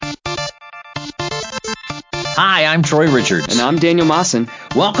Hi, I'm Troy Richards. And I'm Daniel Mawson.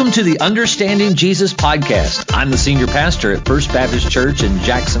 Welcome to the Understanding Jesus podcast. I'm the senior pastor at First Baptist Church in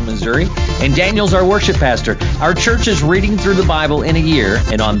Jackson, Missouri, and Daniel's our worship pastor. Our church is reading through the Bible in a year,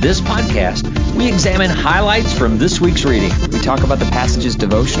 and on this podcast, we examine highlights from this week's reading. We talk about the passages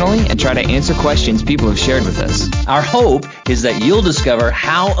devotionally and try to answer questions people have shared with us. Our hope is that you'll discover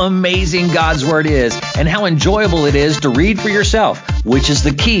how amazing God's Word is and how enjoyable it is to read for yourself, which is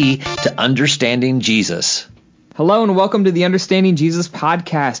the key to understanding Jesus. Hello and welcome to the Understanding Jesus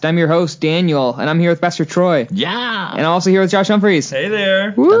podcast. I'm your host, Daniel, and I'm here with Pastor Troy. Yeah. And I'm also here with Josh Humphreys. Hey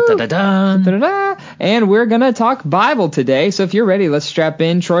there. Woo. Dun, dun, dun, dun. Da, da, da. And we're going to talk Bible today. So if you're ready, let's strap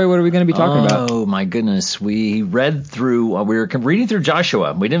in. Troy, what are we going to be talking about? Oh, my goodness. We read through, we were reading through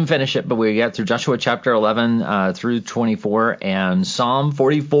Joshua. We didn't finish it, but we got through Joshua chapter 11 through 24 and Psalm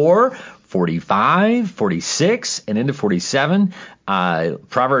 44, 45, 46, and into 47.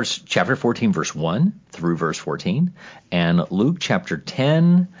 Proverbs chapter 14, verse 1 through verse 14. And Luke chapter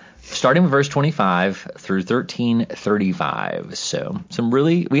 10, starting with verse 25 through 13:35. So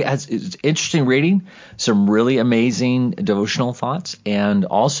it's interesting reading, some really amazing devotional thoughts, and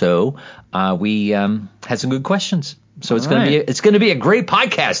also we had some good questions. So it's going to be a great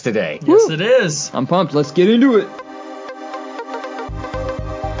podcast today. Yes, it is. I'm pumped. Let's get into it.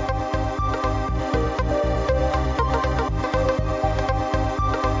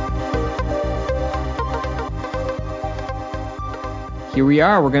 Here we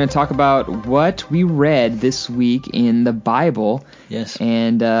are. We're going to talk about what we read this week in the Bible. Yes.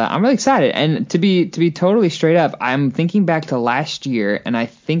 And I'm really excited. And to be totally straight up, I'm thinking back to last year, and I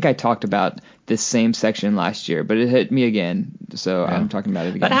think I talked about this same section last year, but it hit me again. So yeah. I'm talking about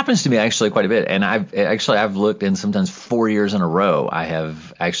it again. That happens to me actually quite a bit. And I've looked, and sometimes 4 years in a row I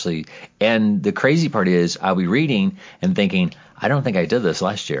have actually. And the crazy part is I'll be reading and thinking, I don't think I did this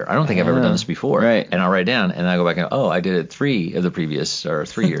last year. I don't think I've ever done this before. Right. And I'll write down, and I go back and I did it 3 of the previous, or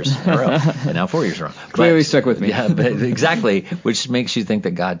 3 years in a row, and now 4 years in a row. Clearly stuck with me. Yeah, but exactly, which makes you think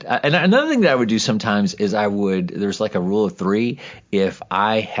that God. And another thing that I would do sometimes is there's like a rule of 3. If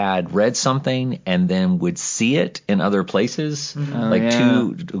I had read something and then would see it in other places,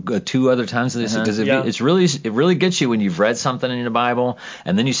 two other times, because it really gets you when you've read something in the Bible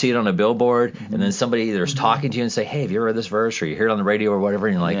and then you see it on a billboard, and then somebody either is talking to you and say, "Hey, have you ever read this verse?" or you hear it on the radio or whatever,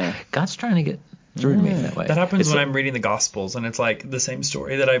 and you're like, God's trying to get through to me that way. That happens when I'm reading the Gospels, and it's like the same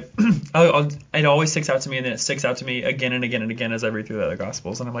story that it always sticks out to me, and then it sticks out to me again and again and again as I read through the other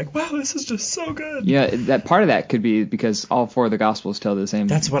Gospels, and I'm like, wow, this is just so good. Yeah, that part of that could be because all 4 of the Gospels tell the same.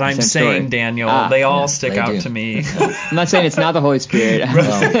 That's what I'm saying, story. Daniel. They all stick out to me. I'm not saying it's not the Holy Spirit.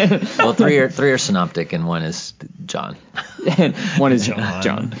 Well, 3 are synoptic, and 1 is John. And 1 is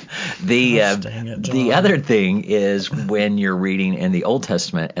John. The other thing is when you're reading in the Old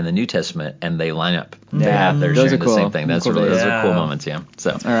Testament and the New Testament, and they line up. Yeah, they're those sharing are cool. the same thing. Those are cool moments. Yeah.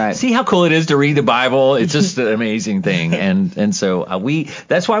 So, all right. See how cool it is to read the Bible. It's just an amazing thing, and so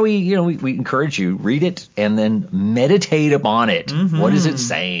that's why we encourage you, read it and then meditate upon it. Mm-hmm. What is it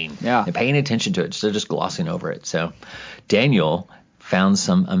saying? Yeah. And paying attention to it. So just glossing over it. So, Daniel found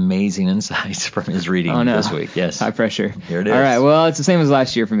some amazing insights from his reading this week. Yes. High pressure. Here it is. All right. Well, it's the same as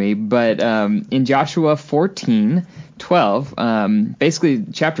last year for me, but in Joshua 14:12, basically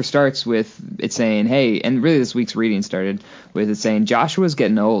the chapter starts with it saying, hey, and really this week's reading started with it saying Joshua's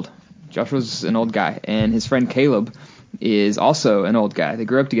getting old. Joshua's an old guy, and his friend Caleb is also an old guy. They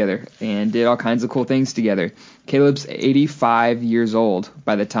grew up together and did all kinds of cool things together. Caleb's 85 years old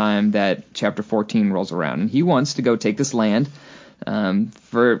by the time that chapter 14 rolls around, and he wants to go take this land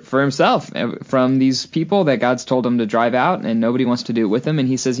for himself from these people that God's told him to drive out, and nobody wants to do it with him. And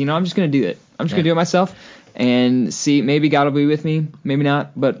he says, I'm just going to do it. I'm just going to do it myself and see. Maybe God will be with me, maybe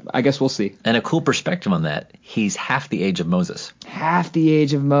not, but I guess we'll see. And a cool perspective on that, he's half the age of Moses. Half the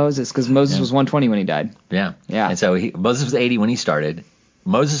age of Moses, because Moses was 120 when he died. Yeah. Yeah. And so Moses was 80 when he started.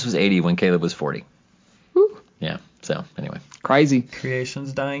 Moses was 80 when Caleb was 40. Woo. Yeah. So anyway. Crazy.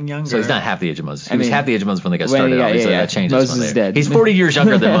 Creation's dying younger. So he's not half the age of Moses. He was half the age of Moses when they got started. Yeah. That changes. Moses is dead. He's 40 years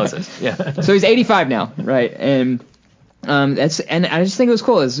younger than Moses. Yeah. So he's 85 now, right? And and I just think it was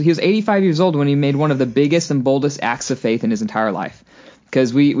cool. He was 85 years old when he made one of the biggest and boldest acts of faith in his entire life.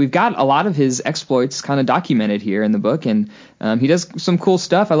 Because we've got a lot of his exploits kind of documented here in the book, and he does some cool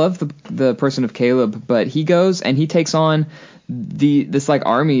stuff. I love the person of Caleb, but he goes and he takes on this like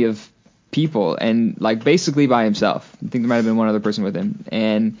army of people, and like basically by himself. I think there might have been one other person with him,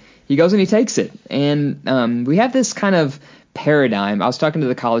 and he goes and he takes it. And we have this kind of paradigm. I was talking to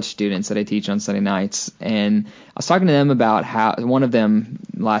the college students that I teach on Sunday nights, and I was talking to them about how, one of them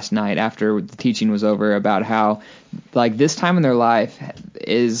last night after the teaching was over, about how like this time in their life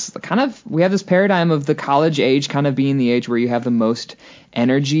is kind of, we have this paradigm of the college age kind of being the age where you have the most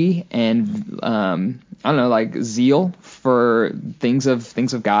energy and I don't know, like zeal for things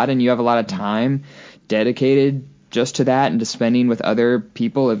of God, and you have a lot of time dedicated just to that and to spending with other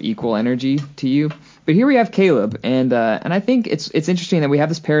people of equal energy to you. But here we have Caleb, and I think it's interesting that we have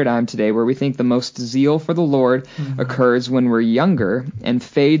this paradigm today where we think the most zeal for the Lord occurs when we're younger and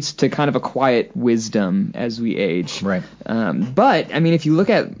fades to kind of a quiet wisdom as we age. Right. But I mean, if you look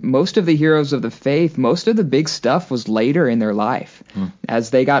at most of the heroes of the faith, most of the big stuff was later in their life, as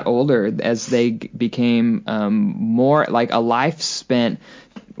they got older, as they became more like a life spent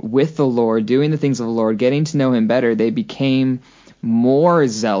with the Lord, doing the things of the Lord, getting to know Him better. They became more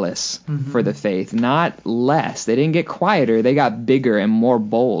zealous for the faith, not less. They didn't get quieter; they got bigger and more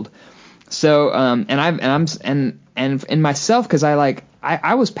bold. So, and in myself, because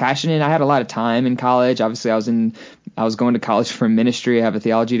I was passionate. I had a lot of time in college. Obviously, I was going to college for ministry. I have a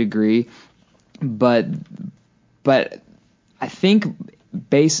theology degree, but I think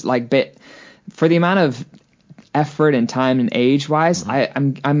for the amount of effort and time and age wise,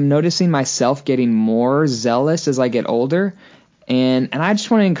 I'm noticing myself getting more zealous as I get older. And I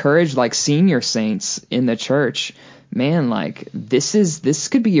just want to encourage like senior saints in the church, man, like this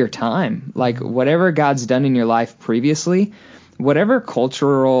could be your time. Like whatever God's done in your life previously, whatever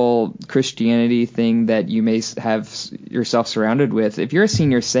cultural Christianity thing that you may have yourself surrounded with, if you're a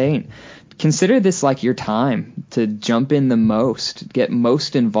senior saint, consider this like your time to jump in the most, get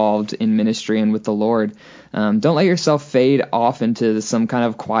most involved in ministry and with the Lord. Don't let yourself fade off into some kind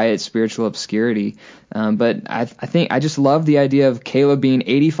of quiet spiritual obscurity. But I think I just love the idea of Caleb being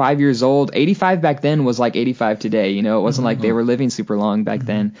 85 years old. 85 back then was like 85 today. You know, it wasn't like they were living super long back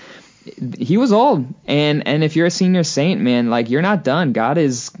then. He was old. And if you're a senior saint, man, like you're not done. God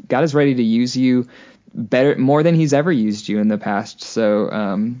is ready to use you better, more than He's ever used you in the past.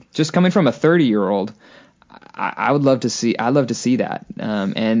 So just coming from a 30-year-old, I would love to see that.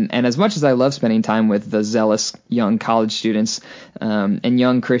 And as much as I love spending time with the zealous young college students and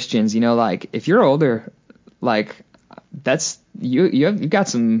young Christians, you know, like if you're older, like that's you've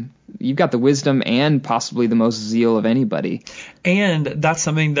got the wisdom and possibly the most zeal of anybody. And that's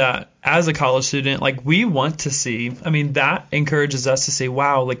something that as a college student, like we want to see. I mean, that encourages us to say,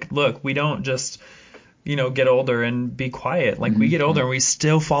 wow, like look, we don't just get older and be quiet. Like we get older and we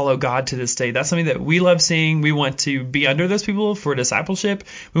still follow God to this day. That's something that we love seeing. We want to be under those people for discipleship.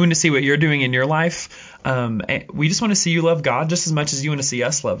 We want to see what you're doing in your life. And we just want to see you love God just as much as you want to see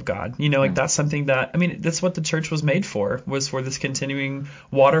us love God. That's something that, I mean, that's what the church was made for, was for this continuing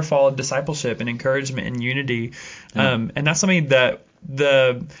waterfall of discipleship and encouragement and unity. And that's something that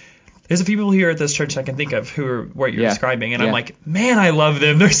there's a people here at this church I can think of who are what you're describing, and I'm like, man, I love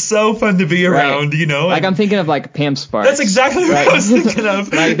them. They're so fun to be around, Like I'm thinking of like Pam Sparks. That's exactly what I was thinking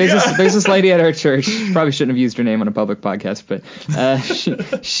of. Like there's this lady at our church. Probably shouldn't have used her name on a public podcast, but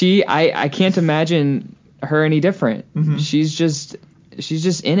I can't imagine her any different. She's just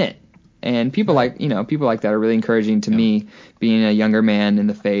in it. And people like that are really encouraging to me, being a younger man in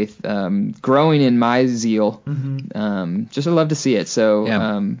the faith, growing in my zeal. Just I love to see it.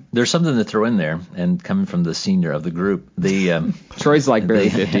 So there's something to throw in there, and coming from the senior of the group, Troy's like barely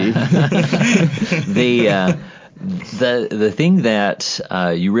 50. The thing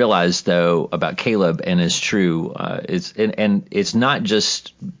that you realize though about Caleb, and is true, and it's not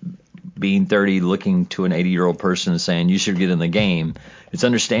just being 30 looking to an 80-year-old person and saying you should get in the game. It's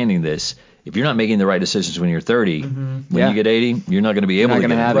understanding this. If you're not making the right decisions when you're 30, when you get 80, you're not going to be able to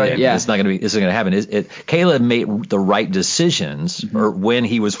get have it. It. Yeah. It's not going to happen. Caleb made the right decisions when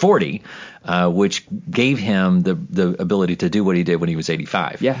he was 40, which gave him the ability to do what he did when he was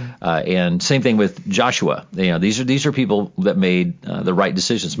 85. And same thing with Joshua. These are people that made the right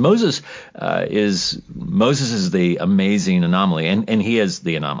decisions. Moses is the amazing anomaly, and he is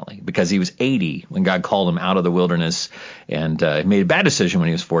the anomaly because he was 80 when God called him out of the wilderness, and made a bad decision when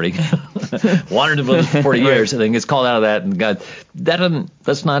he was 40. Wandered to live for 40 years, and then gets called out of that, and God,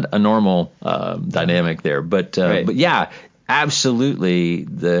 that's not a normal dynamic there. But yeah, absolutely.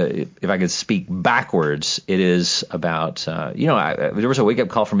 If I could speak backwards, it is about there was a wake up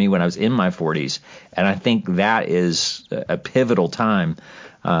call for me when I was in my 40s, and I think that is a pivotal time.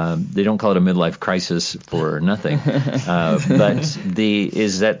 They don't call it a midlife crisis for nothing, but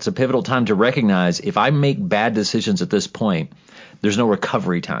that's a pivotal time to recognize if I make bad decisions at this point, there's no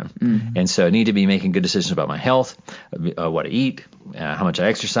recovery time. And so I need to be making good decisions about my health, what I eat, how much I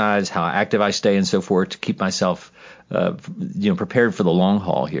exercise, how active I stay, and so forth, to keep myself prepared for the long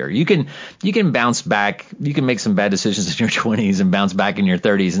haul here. You can bounce back. You can make some bad decisions in your 20s and bounce back in your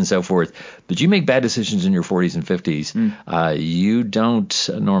 30s and so forth. But you make bad decisions in your 40s and 50s. You don't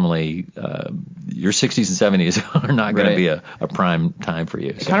normally. Your 60s and 70s are not going to be a prime time for you.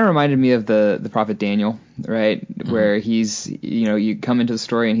 It kind of reminded me of the prophet Daniel, right? Where he's, you come into the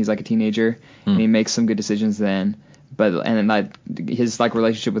story and he's like a teenager and he makes some good decisions then. And then his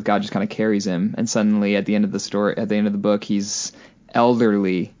relationship with God just kind of carries him, and suddenly at the end of the story, at the end of the book, he's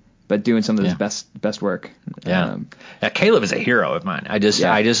elderly but doing some of his best work. Caleb is a hero of mine. I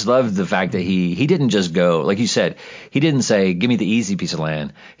just love the fact that he didn't just go, like you said, he didn't say, give me the easy piece of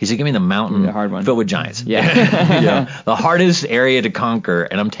land. He said, give me the mountain hard one. filled with giants. Yeah. The hardest area to conquer,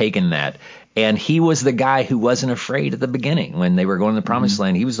 and I'm taking that. And he was the guy who wasn't afraid at the beginning when they were going to the promised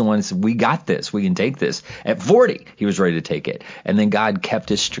land. He was the one who said, we got this. We can take this. At 40, he was ready to take it. And then God kept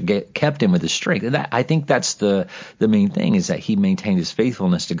him with his strength. And I think that's the main thing, is that he maintained his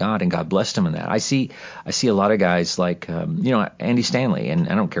faithfulness to God, and God blessed him in that. I see a lot of guys like, Andy Stanley, and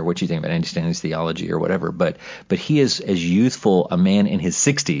I don't care what you think about Andy Stanley's theology or whatever, but he is as youthful a man in his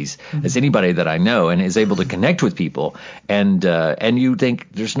 60s as anybody that I know, and is able to connect with people. And you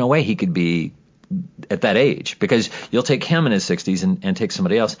think there's no way he could be at that age, because you'll take him in his 60s and take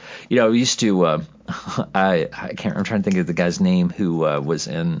somebody else. We used to, I'm trying to think of the guy's name who was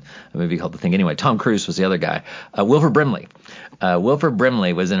in a movie called The Thing. Anyway, Tom Cruise was the other guy. Wilford Brimley. Wilford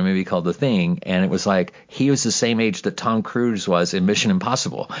Brimley was in a movie called The Thing, and it was like he was the same age that Tom Cruise was in Mission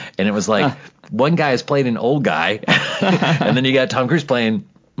Impossible. And it was like one guy is playing an old guy, and then you got Tom Cruise playing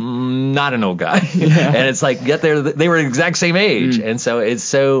not an old guy. And it's like, yet they were the exact same age. And so it's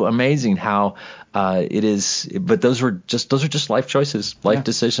so amazing how it is. But those are just life choices, life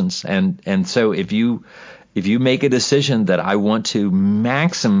decisions. And so if you make a decision that I want to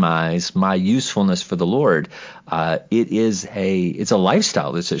maximize my usefulness for the Lord, it's a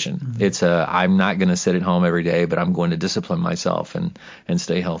lifestyle decision. I'm not going to sit at home every day, but I'm going to discipline myself and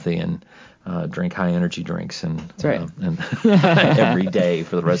stay healthy and drink high energy drinks and every day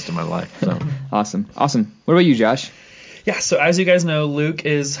for the rest of my life. So awesome. What about you, Josh? Yeah. So as you guys know, Luke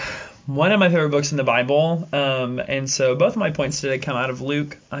is one of my favorite books in the Bible. And so both of my points today come out of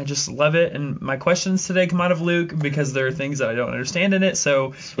Luke. I just love it. And my questions today come out of Luke because there are things that I don't understand in it.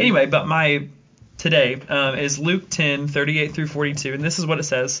 So anyway, but my today is Luke 10:38 through 42, and this is what it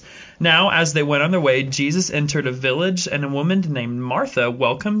says. Now, as they went on their way, Jesus entered a village, and a woman named Martha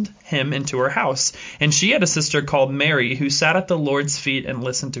welcomed him into her house. And she had a sister called Mary, who sat at the Lord's feet and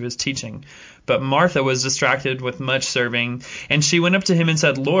listened to his teaching. But Martha was distracted with much serving, and she went up to him and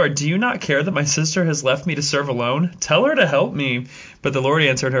said, Lord, do you not care that my sister has left me to serve alone? Tell her to help me. But the Lord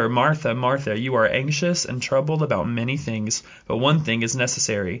answered her, Martha, Martha, you are anxious and troubled about many things, but one thing is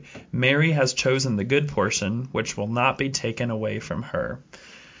necessary. Mary has chosen the good portion, which will not be taken away from her.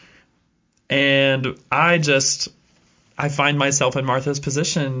 And I find myself in Martha's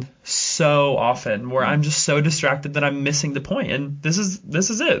position so often, where I'm just so distracted that I'm missing the point. And this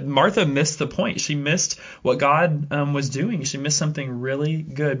is it. Martha missed the point. She missed what God was doing. She missed something really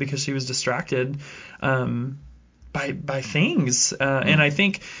good because she was distracted by things. And I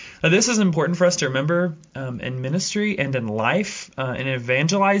think this is important for us to remember in ministry and in life, in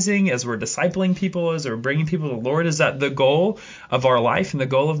evangelizing, as we're discipling people, as we're bringing people to the Lord, is that the goal of our life and the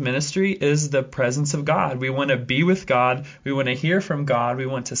goal of ministry is the presence of God. We want to be with God. We want to hear from God. We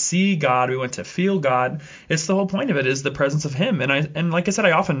want to see God. We want to feel God. It's the whole point of it, is the presence of Him. And like I said,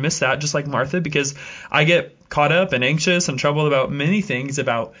 I often miss that, just like Martha, because I get caught up and anxious and troubled about many things,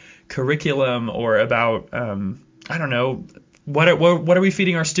 about curriculum or about I don't know, what are we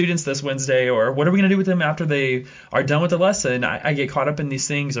feeding our students this Wednesday, or what are we going to do with them after they are done with the lesson? I get caught up in these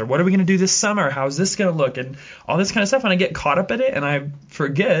things, or what are we going to do this summer? How's this going to look? And all this kind of stuff. And I get caught up in it, and I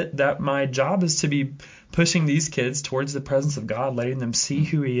forget that my job is to be pushing these kids towards the presence of God, letting them see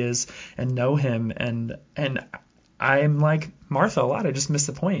who He is and know Him. And I'm like Martha a lot. I just miss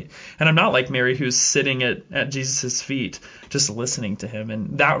the point. And I'm not like Mary, who's sitting at Jesus' feet, just listening to Him.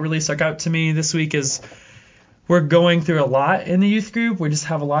 And that really stuck out to me this week. Is we're going through a lot in the youth group. We just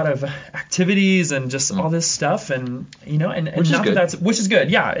have a lot of activities and just all this stuff, and which is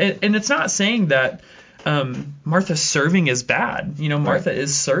good. Yeah. And it's not saying that Martha's serving is bad. Martha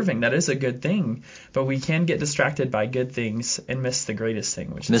is serving. That is a good thing. But we can get distracted by good things and miss the greatest thing,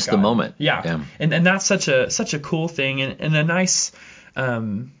 which miss is God. The moment. Yeah. And that's such a cool thing, and a nice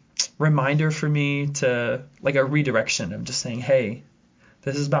reminder for me, to like a redirection of just saying, hey,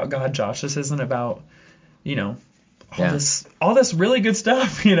 this is about God, Josh. This isn't about all this really good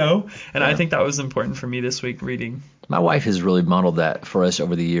stuff, And I think that was important for me this week reading. My wife has really modeled that for us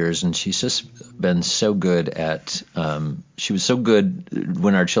over the years, and she's just been so good at. She was so good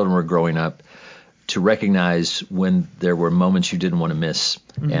when our children were growing up to recognize when there were moments you didn't want to miss,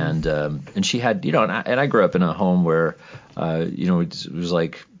 and she had, and I grew up in a home where, it was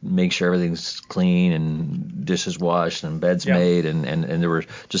like make sure everything's clean and dishes washed and beds made, and there were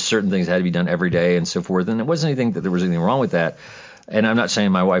just certain things that had to be done every day and so forth, and it wasn't anything that there was anything wrong with that. And I'm not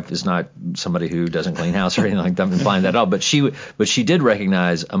saying my wife is not somebody who doesn't clean house or anything like that. I'm implying that at all. But she did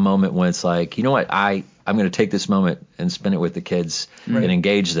recognize a moment when it's like, you know what, I'm going to take this moment and spend it with the kids and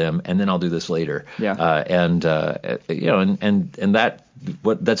engage them, and then I'll do this later. Yeah. And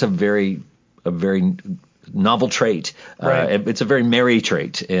that's a very novel trait. It's a very Mary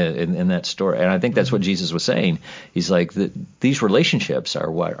trait in that story. And I think that's what Jesus was saying. He's like, these relationships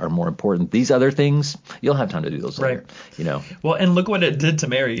are what are more important. These other things, you'll have time to do those later. Well, and look what it did to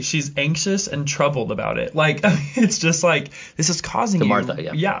Mary. She's anxious and troubled about it. Like, it's just like, this is causing to Martha,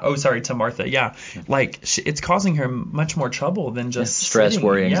 to Martha, yeah. Like, it's causing her much more trouble than just stress, sitting.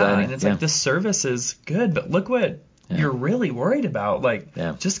 worry, anxiety. And it's like, this service is good, but look what you're really worried about. Like,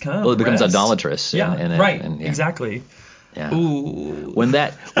 just come. Well, it becomes rest. idolatrous. Exactly. Yeah. Ooh. When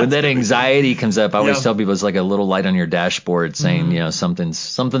that anxiety comes up, I always tell people it's like a little light on your dashboard saying,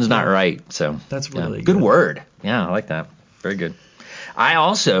 something's not right. So that's really good word. Yeah, I like that. Very good. I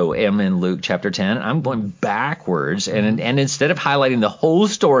also am in Luke chapter 10. I'm going backwards, and instead of highlighting the whole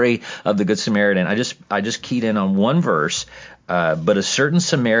story of the Good Samaritan, I just keyed in on one verse. But a certain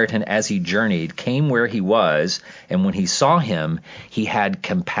Samaritan, as he journeyed, came where he was, and when he saw him, he had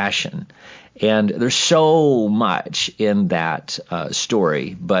compassion. And there's so much in that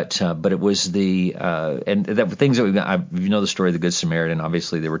story, but it was things that we've got. The story of the Good Samaritan.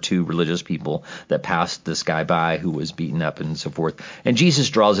 Obviously, there were two religious people that passed this guy by who was beaten up and so forth. And Jesus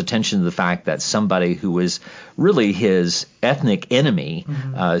draws attention to the fact that somebody who was really his ethnic enemy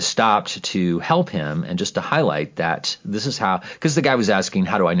stopped to help him, and just to highlight that this is how, because the guy was asking,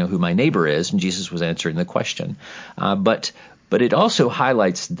 how do I know who my neighbor is? And Jesus was answering the question. But it also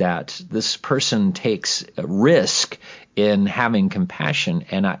highlights that this person takes a risk in having compassion.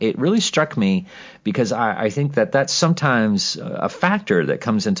 And it really struck me because I think that that's sometimes a factor that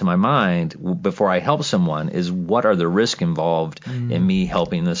comes into my mind before I help someone is what are the risks involved in me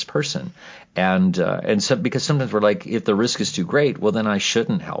helping this person. And so because sometimes we're like, if the risk is too great, well, then I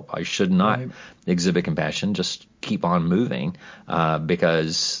shouldn't help. I should not exhibit compassion. Just keep on moving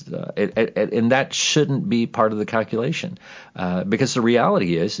because and that shouldn't be part of the calculation because the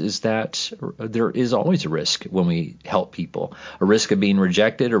reality is that there is always a risk when we help people, a risk of being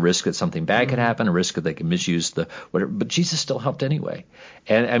rejected, a risk that something bad could happen, a risk that they can misuse the whatever. But Jesus still helped anyway.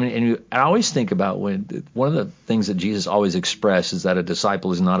 And I always think about when one of the things that Jesus always expressed is that a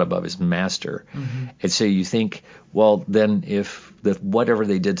disciple is not above his master. And so you think, well, then if whatever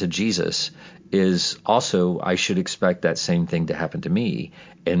they did to Jesus is also, I should expect that same thing to happen to me.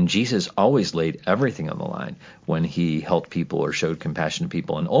 And Jesus always laid everything on the line when he helped people or showed compassion to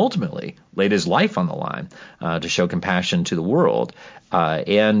people, and ultimately laid his life on the line to show compassion to the world.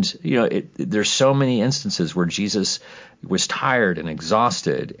 There's so many instances where Jesus was tired and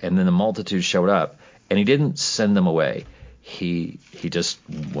exhausted, and then the multitude showed up, and he didn't send them away. He just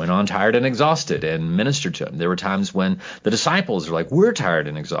went on tired and exhausted and ministered to them. There were times when the disciples were like, we're tired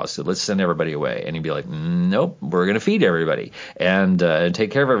and exhausted, let's send everybody away. And he'd be like, nope, we're going to feed everybody and take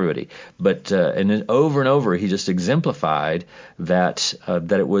care of everybody. But and then over and over, he just exemplified that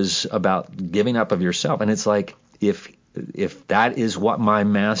it was about giving up of yourself. And it's like, if that is what my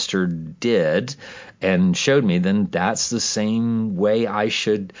master did and showed me, then that's the same way I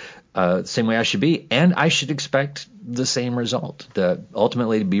should be, and I should expect the same result,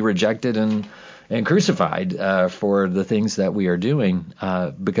 ultimately to be rejected and crucified for the things that we are doing,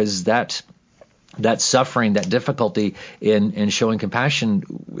 because that suffering, that difficulty in showing compassion,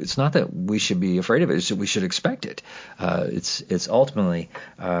 it's not that we should be afraid of it, it's that we should expect it. It's ultimately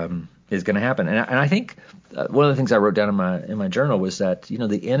is going to happen. And I think one of the things I wrote down in my journal was that,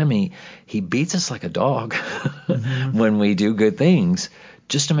 the enemy, he beats us like a dog when we do good things,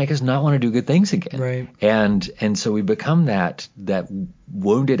 just to make us not want to do good things again. Right. And so we become that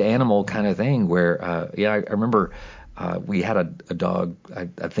wounded animal kind of thing where, I remember we had a dog.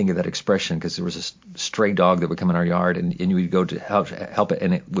 I think of that expression because there was a stray dog that would come in our yard, and you would go to help it,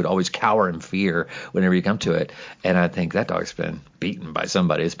 and it would always cower in fear whenever you come to it. And I think that dog's been beaten by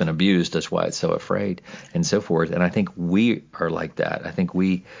somebody. It's been abused. That's why it's so afraid, and so forth. And I think we are like that. I think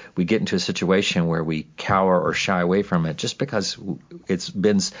we get into a situation where we cower or shy away from it just because it's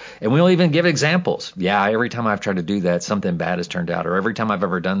been. And we'll even give examples. Yeah, every time I've tried to do that, something bad has turned out, or every time I've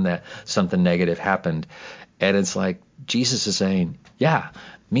ever done that, something negative happened. And it's like Jesus is saying, yeah,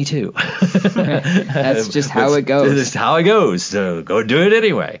 me too. That's just how it goes. That's how it goes. So go do it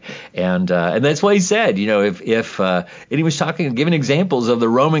anyway. And that's why he said, if and he was giving examples of the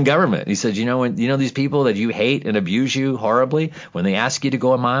Roman government. He said, when these people that you hate and abuse you horribly, when they ask you to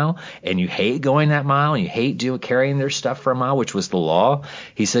go a mile and you hate going that mile and you hate carrying their stuff for a mile, which was the law,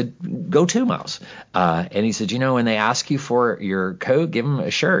 he said, go 2 miles. And he said, when they ask you for your coat, give them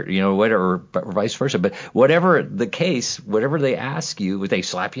a shirt, whatever, or vice versa. But whatever the case, whatever they ask you, if they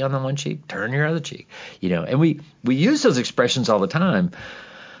slap you on the one cheek, turn your other cheek, and we use those expressions all the time,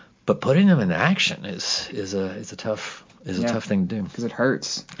 but putting them into action is a tough thing to do because it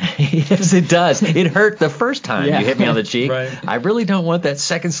hurts. Yes, it does. It hurt the first time you hit me on the cheek. Right. I really don't want that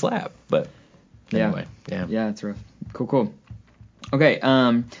second slap, but anyway, yeah, it's rough. Cool. Okay,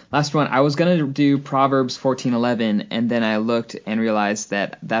 last one. I was gonna do Proverbs 14:11, and then I looked and realized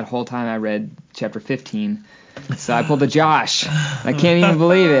that whole time I read chapter 15. So I pulled a Josh. I can't even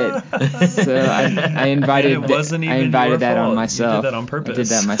believe it. So I invited. And it wasn't even I invited your that fault. on myself. You did that on purpose. I did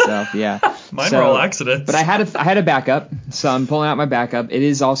that myself. Yeah. Mine were all accidents. But I had a backup, so I'm pulling out my backup. It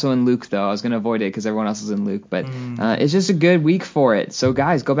is also in Luke, though. I was going to avoid it because everyone else is in Luke, but it's just a good week for it. So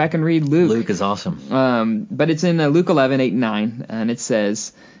guys, go back and read Luke. Luke is awesome. But it's in Luke 11:8-9, and it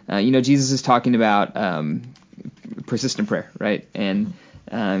says, Jesus is talking about persistent prayer, right? And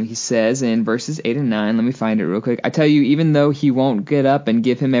he says in verses 8 and 9, let me find it real quick. I tell you, even though he won't get up and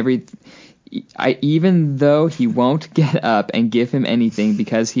give him anything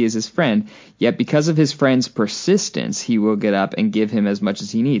because he is his friend, yet because of his friend's persistence, he will get up and give him as much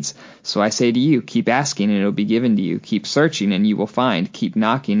as he needs. So I say to you, keep asking and it will be given to you. Keep searching and you will find. Keep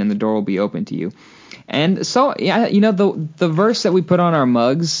knocking and the door will be open to you. And so, the verse that we put on our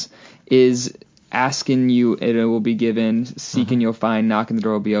mugs is asking you, it will be given. Seeking, you'll find. Knocking, the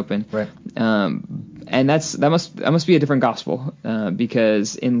door will be open. Right. And that must be a different gospel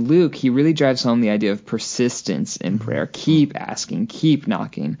because in Luke he really drives home the idea of persistence in prayer. Keep asking, keep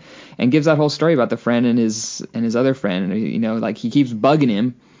knocking, and gives that whole story about the friend and his other friend. Like he keeps bugging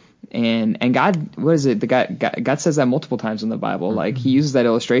him. And God, what is it? God says that multiple times in the Bible. Mm-hmm. Like he uses that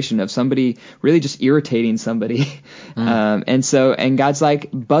illustration of somebody really just irritating somebody. Mm-hmm. And God's like,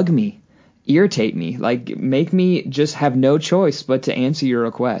 bug me. Irritate me, like make me just have no choice but to answer your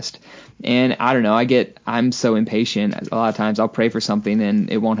request. And I don't know, I'm so impatient. A lot of times I'll pray for something and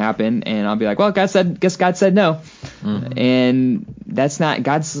it won't happen, and I'll be like, well, guess God said no. Mm-hmm. And that's not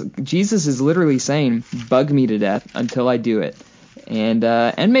Jesus is literally saying, bug me to death until I do it.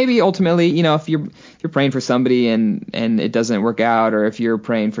 And maybe ultimately, if you're praying for somebody and it doesn't work out, or if you're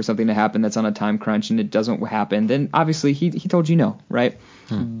praying for something to happen that's on a time crunch and it doesn't happen, then obviously he told you no, right?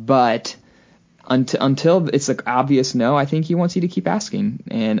 But until it's like obvious no, I think he wants you to keep asking,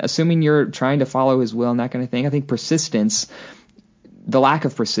 and assuming you're trying to follow his will and that kind of thing. I think the lack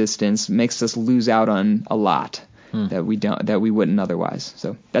of persistence makes us lose out on a lot that we wouldn't otherwise.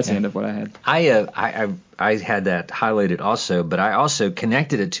 So that's the end of what I had. I had that highlighted also, but I also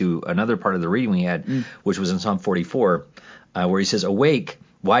connected it to another part of the reading we had, which was in Psalm 44, where he says, "Awake,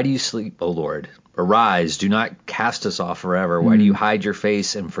 why do you sleep, O Lord? Arise, do not cast us off forever. Why do you hide your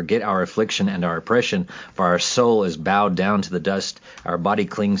face and forget our affliction and our oppression? For our soul is bowed down to the dust. Our body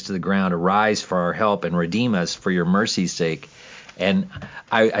clings to the ground. Arise for our help and redeem us for your mercy's sake." And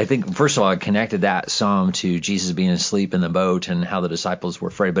I think, first of all, I connected that psalm to Jesus being asleep in the boat and how the disciples were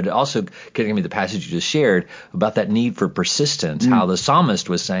afraid. But it also connected me to the passage you just shared about that need for persistence, how the psalmist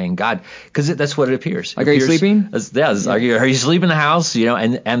was saying, God, because that's what it appears. Like, are you sleeping? Yeah. Are you sleeping in the house?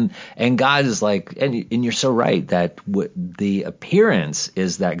 And God is like, and you're so right that the appearance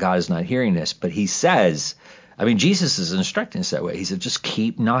is that God is not hearing this. But he says, Jesus is instructing us that way. He said, just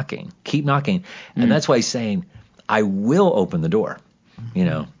keep knocking. And that's why he's saying, I will open the door.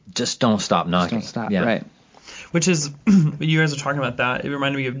 Just don't stop knocking. Just don't stop, right. Which is, you guys are talking about that. It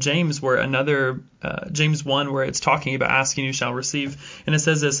reminded me of James, where James 1, where it's talking about asking you shall receive. And it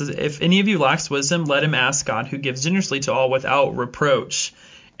says this, if any of you lacks wisdom, let him ask God, who gives generously to all without reproach,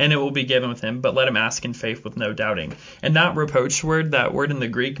 and it will be given with him. But let him ask in faith with no doubting. And that reproach word, that word in the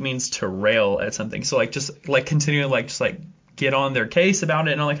Greek means to rail at something. So just continually get on their case about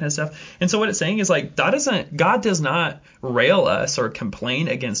it and all that kind of stuff. And so what it's saying is like God does not rail us or complain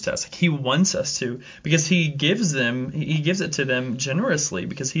against us. Like, he wants us to, because he gives it to them generously,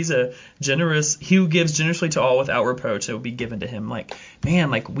 because he who gives generously to all without reproach, it will be given to him. Like,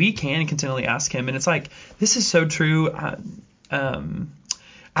 man, like we can continually ask him. And it's like, this is so true. I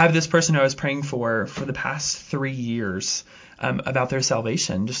have this person who I was praying for the past 3 years about their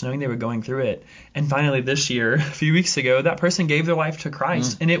salvation, just knowing they were going through it. And finally this year, a few weeks ago, that person gave their life to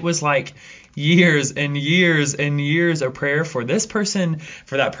Christ. And it was like years and years and years of prayer for this person,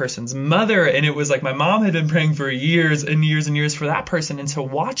 for that person's mother. And it was like my mom had been praying for years and years and years for that person. And to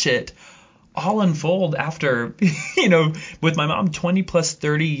watch it all unfold after, with my mom, 20 plus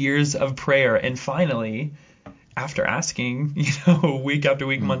 30 years of prayer. And finally, after asking, week after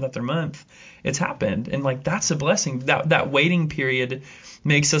week, month after month, it's happened. And like, that's a blessing. That waiting period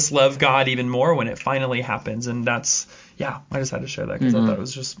makes us love God even more when it finally happens. And that's, I just had to share that because I thought it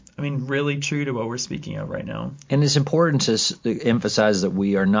was just, really true to what we're speaking of right now. And it's important to emphasize that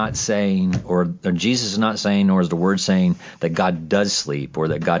we are not saying, or Jesus is not saying, nor is the word saying that God does sleep, or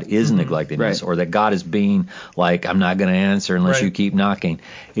that God is neglecting us, or that God is being like, I'm not going to answer unless you keep knocking.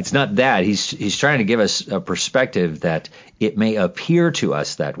 It's not that. He's trying to give us a perspective that it may appear to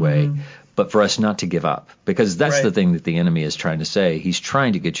us that way, but for us not to give up, because that's the thing that the enemy is trying to say. He's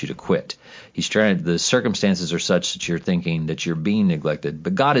trying to get you to quit. The circumstances are such that you're thinking that you're being neglected,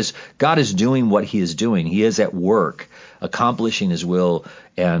 but God is doing what he is doing. He is at work accomplishing his will,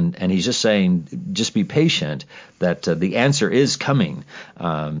 and he's just saying, just be patient, that the answer is coming,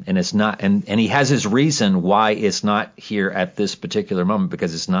 and it's not, and he has his reason why it's not here at this particular moment,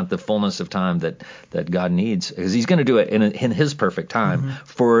 because it's not the fullness of time that God needs, because he's going to do it in his perfect time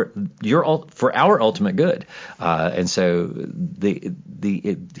for our ultimate good. And so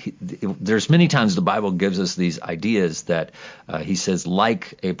there's many times the Bible gives us these ideas that he says,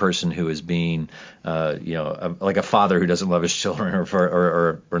 like a person who is being, like a father who doesn't love his children,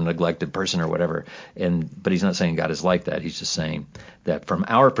 or a neglected person or whatever. But he's not saying God is like that. He's just saying that from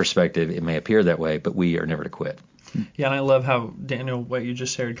our perspective, it may appear that way, but we are never to quit. Yeah, and I love how, Daniel, what you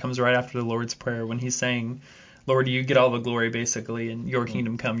just shared comes right after the Lord's Prayer, when he's saying, Lord, you get all the glory, basically, and your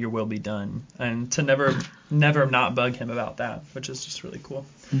kingdom come, your will be done. And to never not bug him about that, which is just really cool.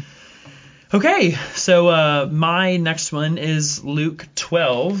 Okay, so my next one is Luke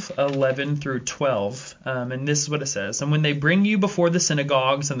 12:11 through 12, and this is what it says. And when they bring you before the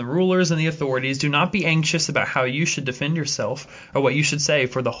synagogues and the rulers and the authorities, do not be anxious about how you should defend yourself or what you should say,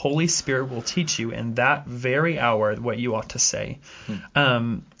 for the Holy Spirit will teach you in that very hour what you ought to say.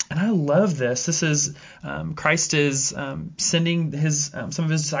 And I love this. This is Christ is sending some of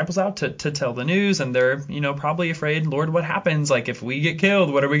his disciples out to tell the news, and they're probably afraid. Lord, what happens? Like, if we get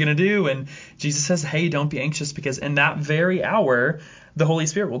killed, what are we going to do? And Jesus says, hey, don't be anxious, because in that very hour, the Holy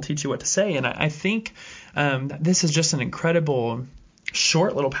Spirit will teach you what to say. And I think that this is just an incredible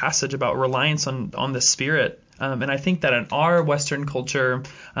short little passage about reliance on the Spirit. And I think that in our Western culture,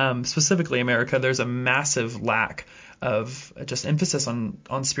 specifically America, there's a massive lack of just emphasis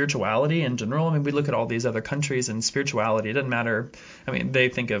on spirituality in general. I mean, we look at all these other countries and spirituality, it doesn't matter. I mean, they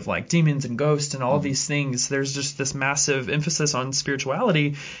think of like demons and ghosts and all these things. There's just this massive emphasis on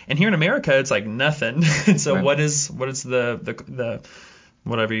spirituality. And here in America, it's like nothing. So what is the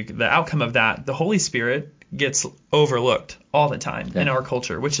outcome of that? The Holy Spirit gets overlooked all the time in our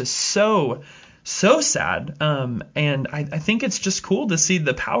culture, which is so sad. And I think it's just cool to see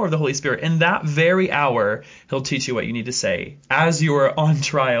the power of the Holy Spirit. In that very hour, he'll teach you what you need to say. As you're on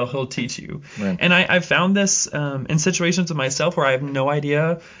trial, he'll teach you. Right. And I've found this in situations with myself where I have no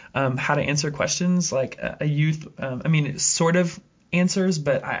idea how to answer questions, like a youth. Sort of answers,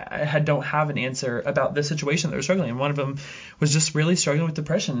 but I don't have an answer about the situation that they're struggling. And one of them was just really struggling with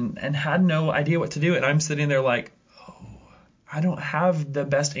depression and had no idea what to do. And I'm sitting there like, I don't have the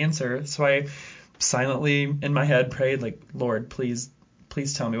best answer. So I silently in my head prayed, like, Lord, please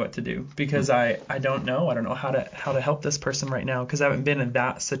tell me what to do, because I don't know. I don't know how to help this person right now, because I haven't been in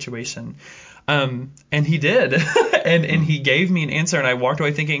that situation. And he did. and he gave me an answer, and I walked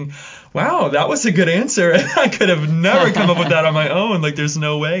away thinking, wow, that was a good answer. I could have never come up with that on my own. Like, there's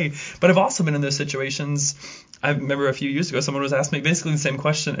no way. But I've also been in those situations. I remember a few years ago, someone was asking me basically the same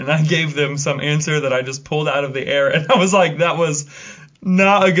question, and I gave them some answer that I just pulled out of the air. And I was like, that was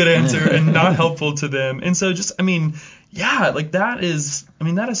not a good answer and not helpful to them. And so that is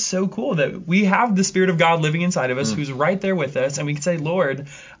so cool that we have the Spirit of God living inside of us, who's right there with us. And we can say, Lord,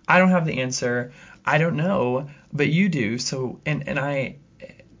 I don't have the answer. I don't know, but you do. So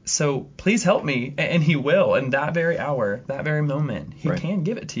please help me. And he will. In that very hour, that very moment, he can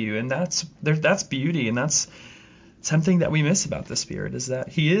give it to you. And that's beauty. And something that we miss about the Spirit is that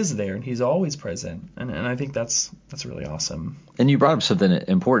He is there and He's always present, and I think that's really awesome. And you brought up something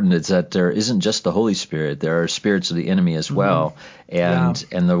important. It's that there isn't just the Holy Spirit. There are spirits of the enemy as well. And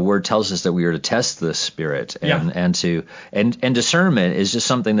the Word tells us that we are to test the Spirit. And discernment is just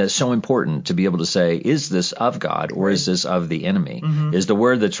something that's so important to be able to say, is this of God or is this of the enemy? Is the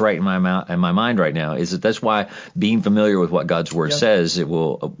word that's right in my mind right now, is it? That's why being familiar with what God's Word says, it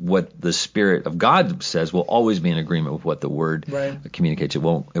will, what the Spirit of God says will always be in agreement with what the Word communicates. It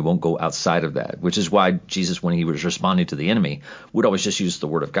won't go outside of that, which is why Jesus, when he was responding to the enemy, would always just use the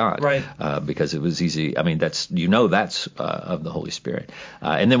Word of God, because it was easy. I mean, that's of the Holy Spirit.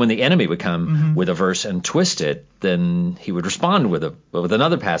 And then when the enemy would come with a verse and twist it, then he would respond with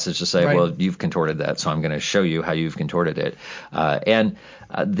another passage to say, well, you've contorted that, so I'm going to show you how you've contorted it.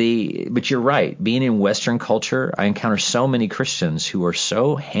 But you're right. Being in Western culture, I encounter so many Christians who are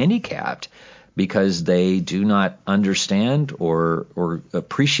so handicapped because they do not understand or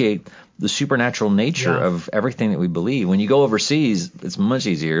appreciate the supernatural nature of everything that we believe. When you go overseas, it's much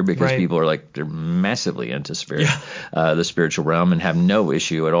easier because people are they're massively into spirit, the spiritual realm, and have no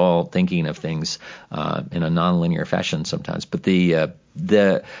issue at all thinking of things in a nonlinear fashion sometimes. But and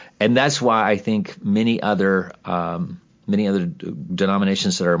that's why I think many other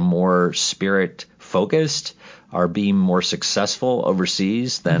denominations that are more spirit focused are being more successful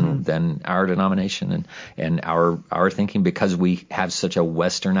overseas than our denomination and our thinking, because we have such a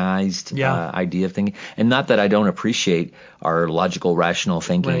westernized idea of thinking. And not that I don't appreciate our logical, rational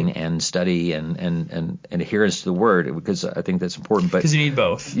thinking and study and adherence to the Word, because I think that's important. But because you need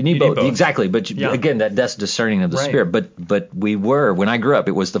both. You need both. Exactly. But again, that's discerning of the Spirit. But we were, when I grew up,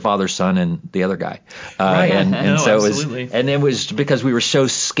 it was the Father, Son, and the other guy. Absolutely. It was because we were so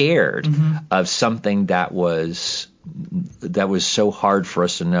scared of something that was so hard for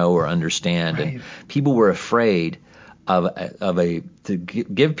us to know or understand, and people were afraid to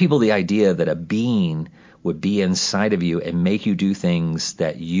give people the idea that a being would be inside of you and make you do things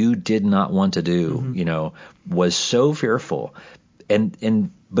that you did not want to do. Was so fearful,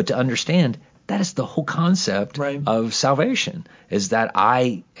 but to understand, that is the whole concept of salvation, is that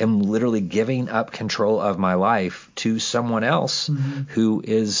I am literally giving up control of my life to someone else who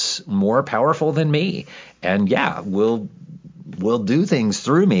is more powerful than me, and will do things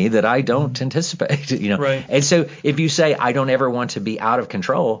through me that I don't anticipate. And so if you say, I don't ever want to be out of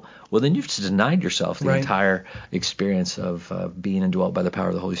control, well, then you've just denied yourself the entire experience of being indwelt by the power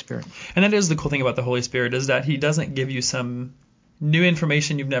of the Holy Spirit. And that is the cool thing about the Holy Spirit, is that He doesn't give you some new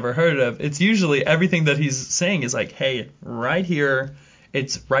information you've never heard of. It's usually everything that He's saying is hey, right here,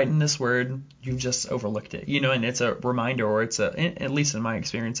 it's right in this word, you've just overlooked it, and it's a reminder, or it's at least in my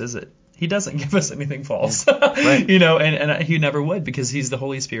experience, is it He doesn't give us anything false, and He never would, because He's the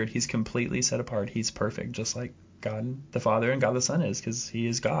Holy Spirit. He's completely set apart. He's perfect, just like God the Father and God the Son is, because He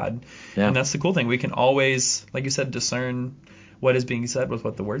is God. And that's the cool thing. We can always, like you said, discern what is being said with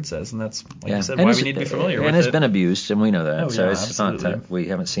what the Word says, and that's, like you said, why we need to be familiar with it. And it's been abused, and we know that. It's absolutely. not that we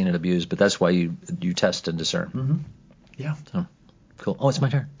haven't seen it abused, but that's why you test and discern. Yeah. So, cool. Oh, it's my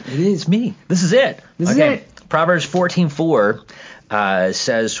turn. It is me. This is it. This is it. Proverbs 14:4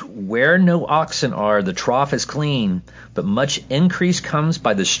 says, "Where no oxen are, the trough is clean, but much increase comes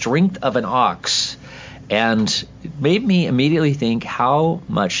by the strength of an ox." And it made me immediately think how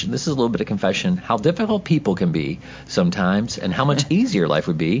much, this is a little bit of confession, how difficult people can be sometimes, and how much easier life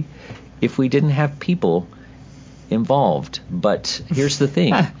would be if we didn't have people involved. But here's the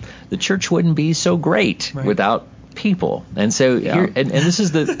thing. The church wouldn't be so great without people. And so here, and this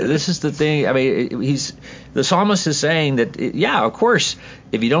is the thing. I mean, the psalmist is saying that, of course,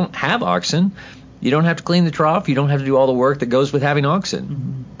 if you don't have oxen, you don't have to clean the trough. You don't have to do all the work that goes with having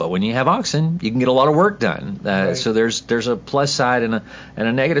oxen. But when you have oxen, you can get a lot of work done. So there's a plus side and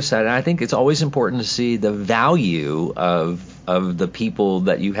a negative side. And I think it's always important to see the value of the people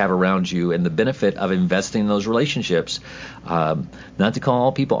that you have around you and the benefit of investing in those relationships. Not to call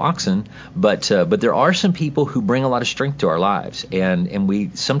all people oxen, but there are some people who bring a lot of strength to our lives, and we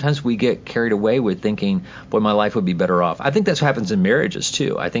sometimes get carried away with thinking, boy, my life would be better off. I think that's what happens in marriages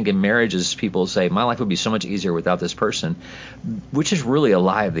too. I think in marriages people say, my life would be so much easier without this person, which is really a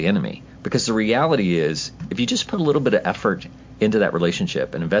lie of the enemy, because the reality is, if you just put a little bit of effort into that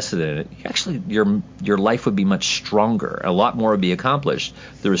relationship and invested in it, actually your life would be much stronger. A lot more would be accomplished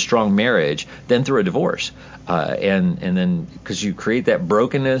through a strong marriage than through a divorce. And then because you create that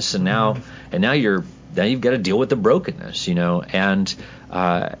brokenness, and now you've got to deal with the brokenness, And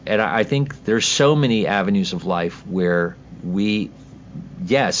I think there's so many avenues of life where we,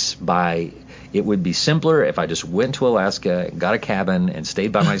 by it would be simpler if I just went to Alaska, got a cabin, and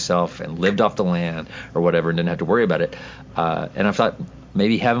stayed by myself and lived off the land or whatever, and didn't have to worry about it. And I thought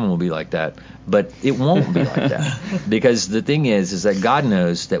maybe heaven will be like that, but it won't be like that, because the thing is that God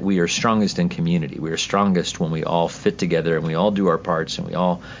knows that we are strongest in community. We are strongest when we all fit together and we all do our parts and we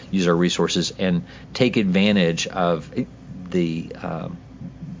all use our resources and take advantage of the.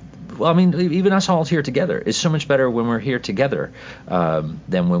 Even us all here together is so much better when we're here together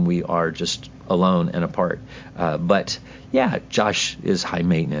than when we are just alone and apart. But yeah, Josh is high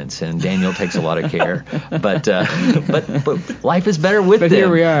maintenance and Daniel takes a lot of care. But life is better with them.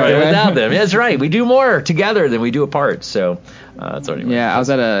 Here we are, than right? without them. That's right. We do more together than we do apart. So anyway. Yeah, I was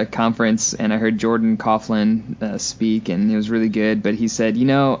at a conference and I heard Jordan Coughlin speak, and it was really good. But he said,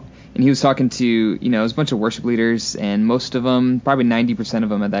 and he was talking to, it was a bunch of worship leaders, and most of them, probably 90% of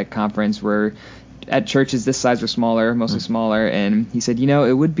them at that conference, were at churches this size or smaller, mostly smaller. And he said,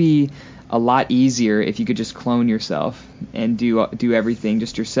 it would be a lot easier if you could just clone yourself and do everything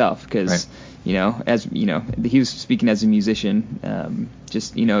just yourself, because as he was speaking as a musician,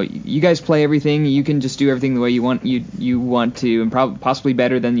 you guys play everything, you can just do everything the way you want to, and possibly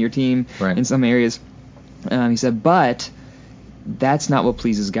better than your team in some areas. He said, but that's not what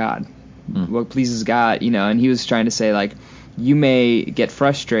pleases God. What pleases God, and he was trying to say, like, you may get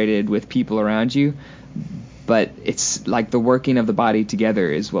frustrated with people around you, but it's like the working of the body together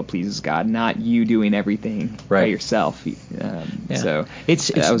is what pleases God, not you doing everything by yourself. So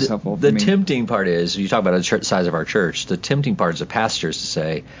that was helpful for me. The tempting part is, you talk about the size of our church, the tempting part as a pastor is to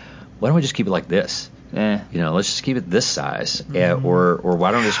say, why don't we just keep it like this? Let's just keep it this size, or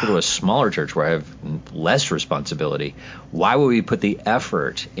why don't I just go to a smaller church where I have less responsibility? Why would we put the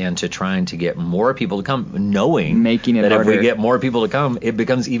effort into trying to get more people to come, knowing making it that harder. If we get more people to come, it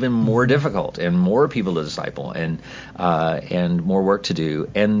becomes even more difficult and more people to disciple and more work to do?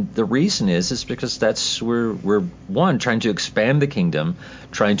 And the reason is because we're one, trying to expand the kingdom,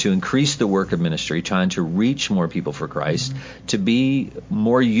 trying to increase the work of ministry, trying to reach more people for Christ, to be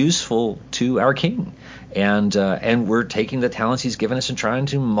more useful to our King. And we're taking the talents he's given us and trying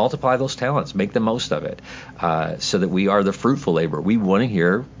to multiply those talents, make the most of it, so that we are the fruitful laborer. We want to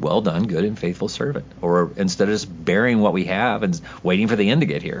hear, well done, good and faithful servant, or instead of just bearing what we have and waiting for the end to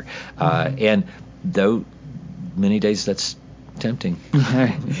get here. And though many days that's tempting.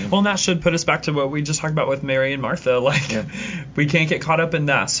 Well, and that should put us back to what we just talked about with Mary and Martha. We can't get caught up in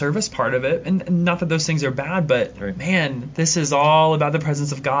that service part of it. And not that those things are bad, but man, this is all about the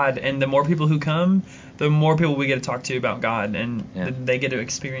presence of God. And the more people who come, the more people we get to talk to about God, and they get to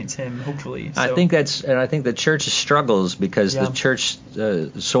experience Him, hopefully. So. I think the church struggles because the church,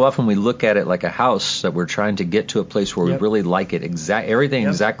 so often we look at it like a house that we're trying to get to a place where we really like it, everything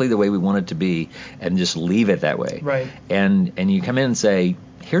exactly the way we want it to be, and just leave it that way. Right. And you come in and say,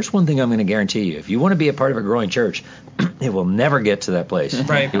 here's one thing I'm going to guarantee you. If you want to be a part of a growing church, it will never get to that place.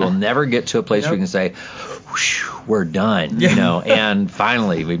 Right. It will never get to a place where you can say, we're done, and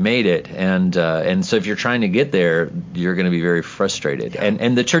finally we made it. And so if you're trying to get there, you're going to be very frustrated.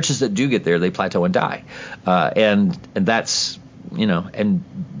 And the churches that do get there, they plateau and die. And that's, and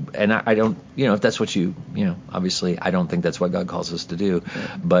I don't, if that's what obviously I don't think that's what God calls us to do.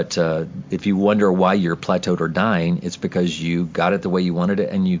 But if you wonder why you're plateaued or dying, it's because you got it the way you wanted it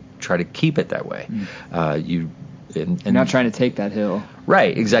and you try to keep it that way. You're not trying to take that hill.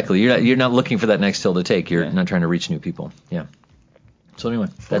 Right, exactly. You're not looking for that next hill to take. You're not trying to reach new people. Yeah. So anyway,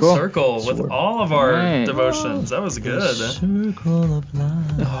 that's full circle with all of our devotions. That was good. Circle of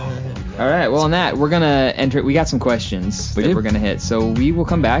life. All right. Well, on that, we're gonna enter. We got some questions we're gonna hit. So we will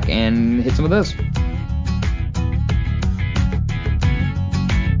come back and hit some of those.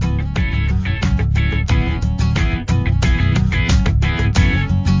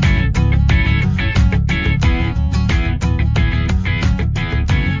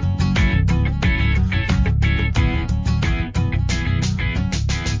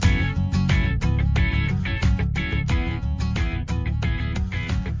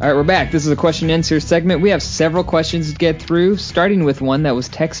 All right, we're back. This is a question and answer segment. We have several questions to get through, starting with one that was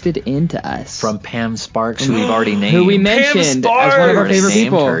texted into us. From Pam Sparks, who we've already named. Who we mentioned as one of our favorite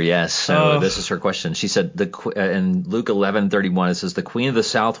people. Her, yes. So this is her question. She said, in Luke 11:31, it says, the Queen of the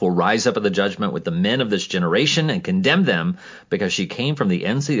South will rise up at the judgment with the men of this generation and condemn them, because she came from the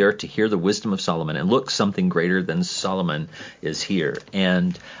ends of the earth to hear the wisdom of Solomon. And look, something greater than Solomon is here.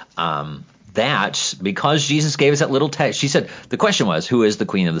 And that because Jesus gave us that little text, she said, the question was, who is the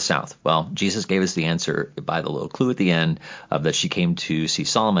Queen of the South? Well, Jesus gave us the answer by the little clue at the end of that she came to see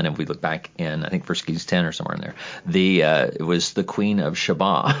Solomon. And if we look back in, I think 1 Kings 10 or somewhere in there, it was the Queen of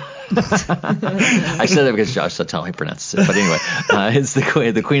Sheba. I said that because Josh, that's how he pronounces it. But anyway, it's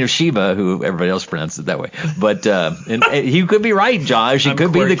the Queen of Sheba, who everybody else pronounces it that way. But and he could be right, Josh. It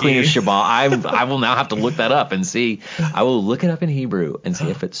could be the Queen of Sheba. I will now have to look that up and see. I will look it up in Hebrew and see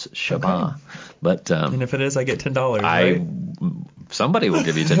if it's Sheba. Okay. But and if it is, I get $10. Right? Somebody will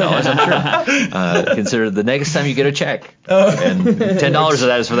give you $10, I'm sure. Consider the next time you get a check, and $10 of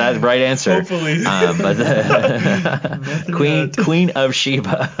that is for that right answer. Hopefully. But Queen of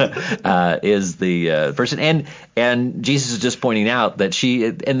Sheba is the person, and Jesus is just pointing out that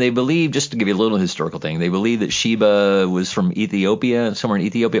and they believe, just to give you a little historical thing, they believe that Sheba was from Ethiopia, somewhere in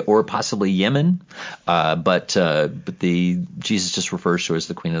Ethiopia, or possibly Yemen. But Jesus just refers to her as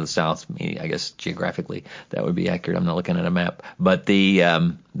the Queen of the South. I guess geographically that would be accurate. I'm not looking at a map, but the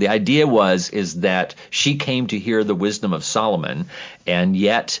idea is that she came to hear the wisdom of Solomon, and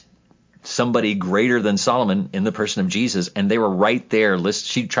yet somebody greater than Solomon in the person of Jesus, and they were right there.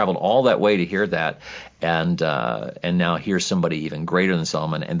 She traveled all that way to hear that, and now here's somebody even greater than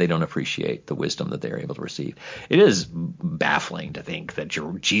Solomon, and they don't appreciate the wisdom that they're able to receive. It is baffling to think that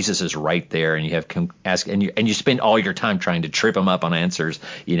Jesus is right there, and you have ask, and you spend all your time trying to trip him up on answers,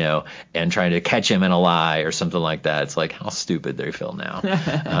 and trying to catch him in a lie or something like that. It's like how stupid they feel now.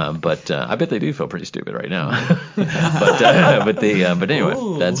 But I bet they do feel pretty stupid right now. but anyway,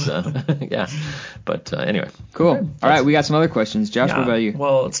 Ooh. That's yeah. But anyway, cool. All right, we got some other questions. Josh, what about you?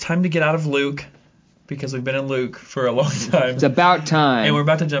 Well, it's time to get out of Luke, because we've been in Luke for a long time. It's about time. And we're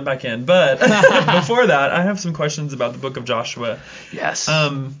about to jump back in. But before that, I have some questions about the book of Joshua. Yes.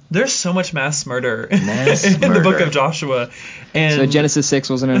 There's so much mass murder in the book of Joshua. And so Genesis 6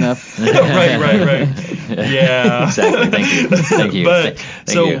 wasn't enough. Right. Yeah. Exactly. Thank you. But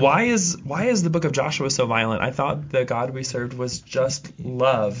Thank you. why is the book of Joshua so violent? I thought the God we served was just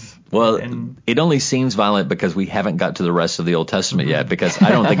love. Well, it only seems violent because we haven't got to the rest of the Old Testament yet, because I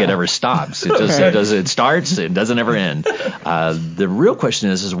don't think it ever stops. It starts, it doesn't ever end. The real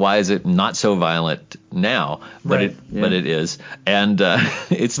question is why is it not so violent now? But it is, and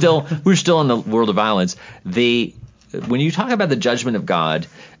we're still in the world of violence. When you talk about the judgment of God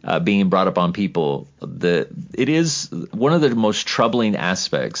being brought upon people, it is one of the most troubling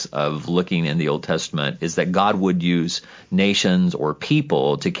aspects of looking in the Old Testament is that God would use nations or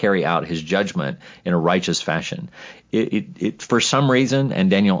people to carry out his judgment in a righteous fashion. It for some reason, and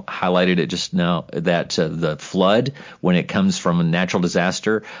Daniel highlighted it just now, that the flood, when it comes from a natural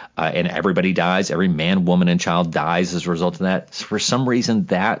disaster and everybody dies, every man, woman, and child dies as a result of that, for some reason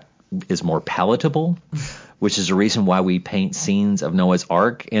that is more palatable, which is the reason why we paint scenes of Noah's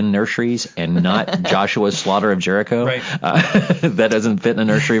Ark in nurseries and not Joshua's slaughter of Jericho. Right. That doesn't fit in a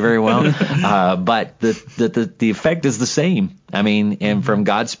nursery very well. But the effect is the same. I mean, and from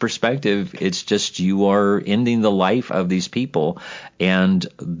God's perspective, it's just you are ending the life of these people. And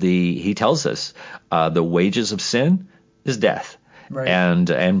he tells us the wages of sin is death. Right.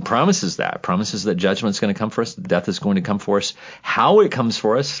 And promises that judgment's going to come for us, death is going to come for us. How it comes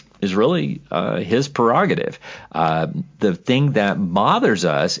for us is really his prerogative. The thing that bothers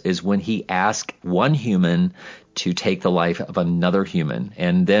us is when he asks one human to take the life of another human,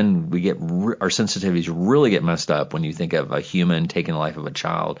 and then we get our sensitivities really get messed up when you think of a human taking the life of a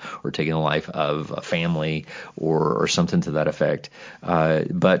child or taking the life of a family or something to that effect.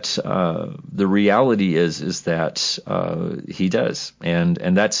 But the reality is that he does, and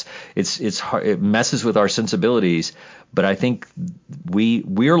that's it's hard, it messes with our sensibilities. But I think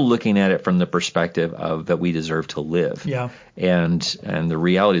we're looking at it from the perspective of that we deserve to live. Yeah. And the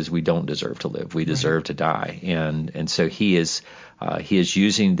reality is we don't deserve to live. We deserve to die. And so he is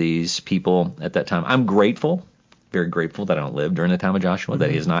using these people at that time. I'm grateful, very grateful that I don't live during the time of Joshua,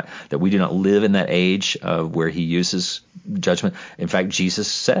 that we do not live in that age where he uses judgment. In fact,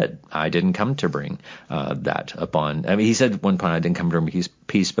 Jesus said, I didn't come to bring that upon. I mean, he said at one point, I didn't come to bring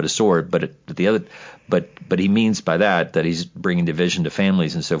peace but a sword, but he means by that he's bringing division to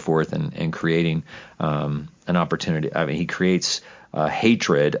families and so forth, and creating an opportunity. I mean, he creates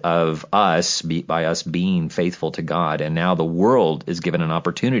hatred of us by us being faithful to God, and now the world is given an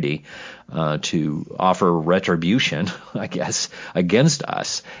opportunity to offer retribution, I guess, against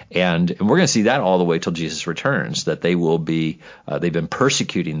us, and we're going to see that all the way till Jesus returns. That they will be they've been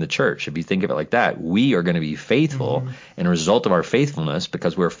persecuting the church. If you think of it like that, we are going to be faithful, and a result of our faithfulness,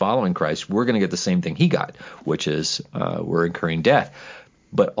 because we're following Christ, we're going to get the same thing he got, which is we're incurring death.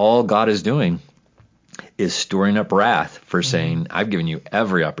 But all God is doing is storing up wrath for saying, I've given you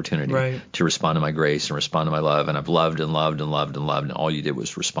every opportunity Right. to respond to my grace and respond to my love, and I've loved and loved and loved and loved, and all you did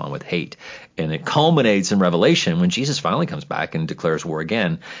was respond with hate. And it culminates in Revelation when Jesus finally comes back and declares war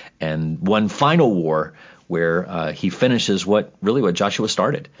again, and one final war where he finishes what Joshua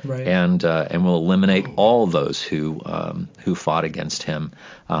started, Right. and will eliminate all those who fought against him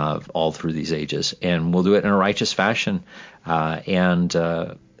all through these ages, and we'll do it in a righteous fashion, and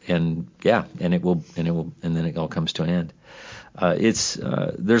then it all comes to an end.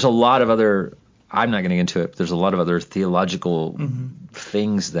 There's a lot of other. I'm not going to get into it. But there's a lot of other theological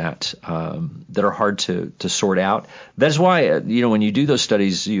things that are hard to sort out. That's why when you do those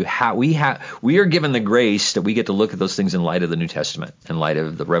studies, we are given the grace that we get to look at those things in light of the New Testament, in light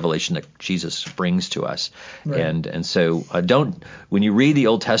of the revelation that Jesus brings to us. Right. And so when you read the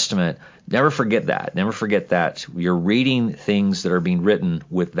Old Testament, never forget that. Never forget that you're reading things that are being written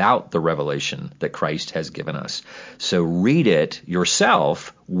without the revelation that Christ has given us. So read it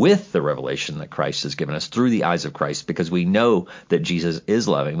yourself with the revelation that Christ has given us through the eyes of Christ, because we know that Jesus is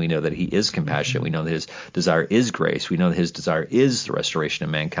loving. We know that he is compassionate. We know that his desire is grace. We know that his desire is the restoration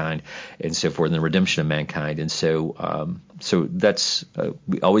of mankind and so forth, and the redemption of mankind. And so that's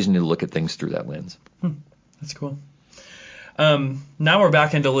we always need to look at things through that lens. That's cool. Now we're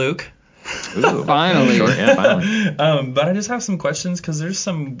back into Luke. Ooh, Finally. Sure, yeah, finally. But I just have some questions because there's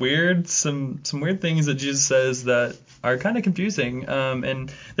some weird things that Jesus says that are kind of confusing.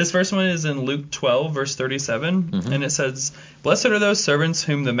 And this first one is in Luke 12, verse 37, and it says, "Blessed are those servants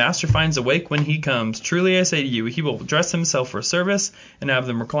whom the master finds awake when he comes. Truly I say to you, he will dress himself for service and have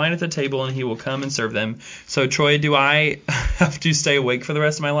them recline at the table, and he will come and serve them." So, Troy, do I have to stay awake for the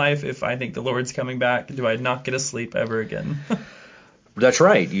rest of my life if I think the Lord's coming back? Do I not get to sleep ever again? That's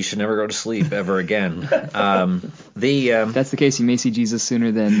right. You should never go to sleep ever again. If that's the case, you may see Jesus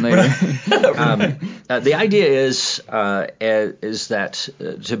sooner than later. The idea is that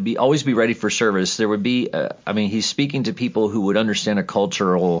to always be ready for service. There would be, he's speaking to people who would understand a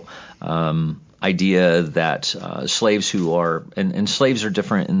cultural idea that slaves who are, and slaves are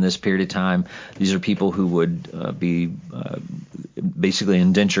different in this period of time. These are people who would be basically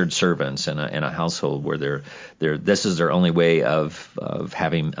indentured servants in a household where this is their only way of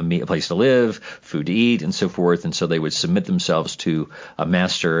having a place to live, food to eat, and so forth. And so they would submit themselves to a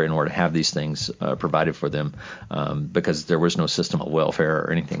master in order to have these things provided for them, because there was no system of welfare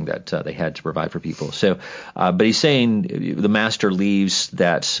or anything that they had to provide for people. So, but he's saying the master leaves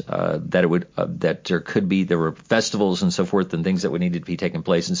that there were festivals and so forth and things that would need to be taking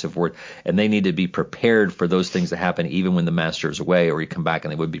place and so forth, and they need to be prepared for those things to happen even when the master is away, or he'd come back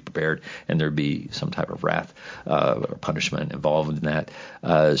and they would be prepared, and there'd be some type of wrath or punishment involved in that.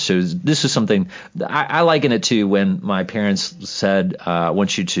 So this is something I liken it to when my parents said, I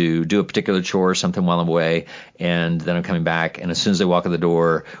want you to do a particular chore or something while I'm away, and then I'm coming back, and as soon as they walk in the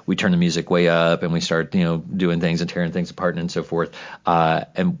door, we turn the music way up and we start doing things and tearing things apart and so forth,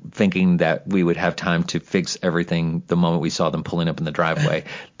 and thinking that we would have time to fix everything the moment we saw them pulling up in the driveway.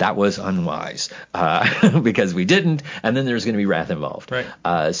 That was unwise, because we didn't, and then there's going to be wrath involved.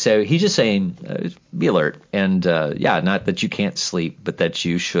 Right. So he's just saying, be alert, and not that you can't sleep, but that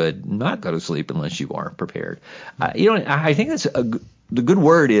you should not go to sleep unless you are prepared. I think that's the good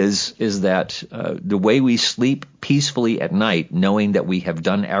word is that the way we sleep peacefully at night, knowing that we have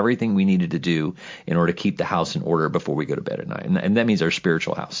done everything we needed to do in order to keep the house in order before we go to bed at night, and that means our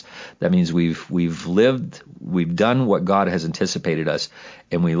spiritual house. That means we've done what God has anticipated us,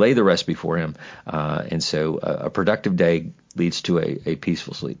 and we lay the rest before Him. And so a productive day leads to a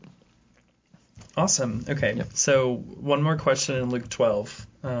peaceful sleep. Awesome. Okay. Yep. So one more question in Luke 12,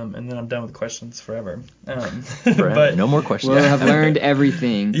 and then I'm done with questions forever. But no more questions. We'll have learned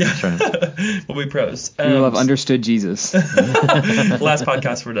everything. Yeah. That's right. We'll be pros. We will have understood Jesus. Last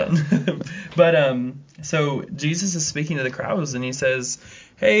podcast, we're done. But so Jesus is speaking to the crowds, and he says,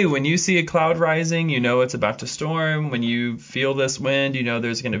 "Hey, when you see a cloud rising, you know it's about to storm. When you feel this wind, you know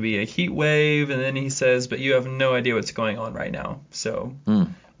there's going to be a heat wave." And then he says, "But you have no idea what's going on right now." So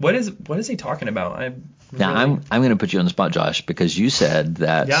what is he talking about? Now I'm going to put you on the spot, Josh, because you said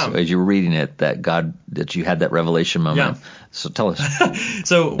that as you were reading it that you had that revelation moment. Yeah. So tell us.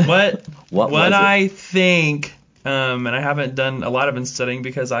 So what I it? think, and I haven't done a lot of studying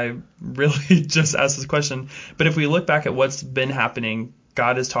because I really just asked this question. But if we look back at what's been happening,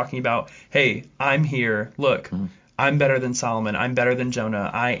 God is talking about, hey, I'm here. Look, I'm better than Solomon. I'm better than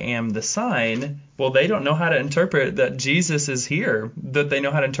Jonah. I am the sign. Well, they don't know how to interpret that Jesus is here, that they know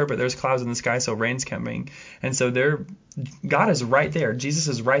how to interpret there's clouds in the sky, so rain's coming. And so God is right there. Jesus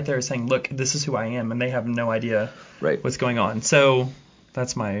is right there saying, look, this is who I am. And they have no idea what's going on. So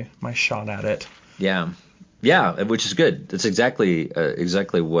that's my shot at it. Yeah. Yeah, which is good. That's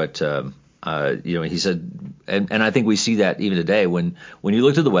exactly what he said, and I think we see that even today. When you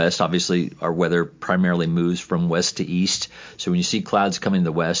look to the west, obviously our weather primarily moves from west to east. So when you see clouds coming to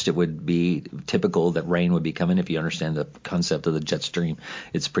the west, it would be typical that rain would be coming. If you understand the concept of the jet stream,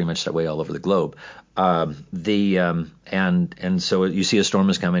 it's pretty much that way all over the globe. And so you see a storm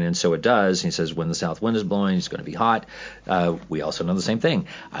is coming, and so it does. And he says when the south wind is blowing, it's going to be hot. We also know the same thing.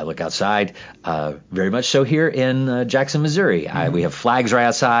 I look outside, very much so here in Jackson, Missouri. We have flags right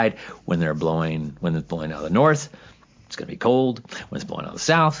outside. When it's blowing out of the north, it's going to be cold. When it's blowing out of the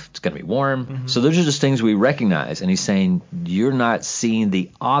south, it's going to be warm. So those are just things we recognize. And he's saying you're not seeing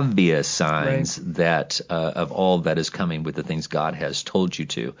the obvious signs that of all that is coming with the things God has told you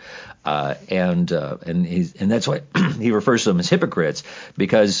to. And that's why he refers to them as hypocrites,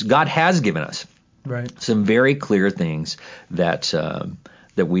 because God has given us some very clear things that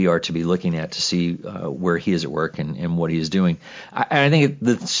we are to be looking at to see where he is at work and what he is doing. I think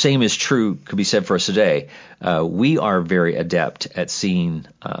the same is true, could be said for us today. We are very adept at seeing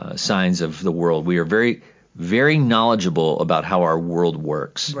signs of the world. We are very, very knowledgeable about how our world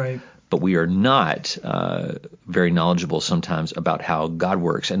works. Right. But we are not very knowledgeable sometimes about how God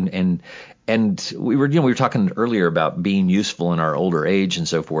works. And we were talking earlier about being useful in our older age and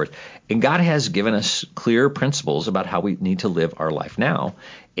so forth. And God has given us clear principles about how we need to live our life now,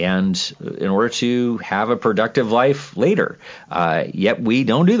 and in order to have a productive life later. Yet we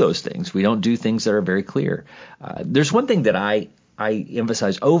don't do those things. We don't do things that are very clear. There's one thing that I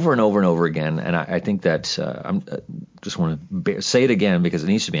emphasize over and over and over again, and I think that I just want to say it again because it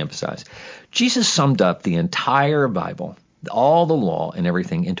needs to be emphasized. Jesus summed up the entire Bible, all the law and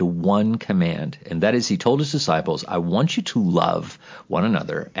everything, into one command, and that is he told his disciples, I want you to love one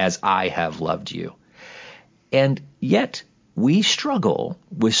another as I have loved you. And yet we struggle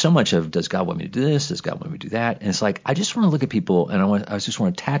with so much of, does God want me to do this? Does God want me to do that? And it's like, I just want to look at people and I just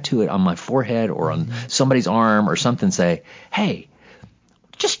want to tattoo it on my forehead or on somebody's arm or something, say, hey,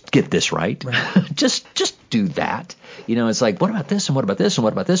 just get this right. just do that. It's like, what about this and what about this and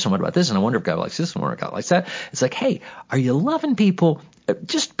what about this and what about this? And I wonder if God likes this and I wonder if God likes that. It's like, hey, are you loving people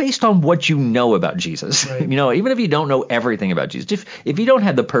just based on what you know about Jesus? Right. Even if you don't know everything about Jesus, if you don't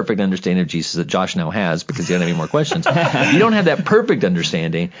have the perfect understanding of Jesus that Josh now has because he doesn't have any more questions, if you don't have that perfect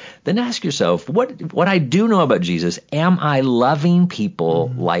understanding, then ask yourself, what I do know about Jesus, am I loving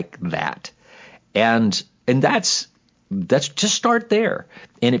people like that? And that's just start there.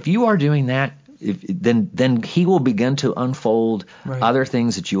 And if you are doing that, then he will begin to unfold other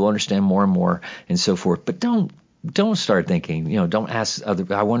things that you understand more and more and so forth. But don't start thinking, don't ask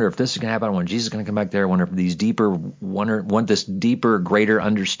I wonder if this is going to happen. I wonder if Jesus is going to come back there. I wonder if want this deeper, greater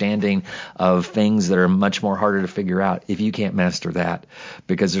understanding of things that are much more harder to figure out if you can't master that,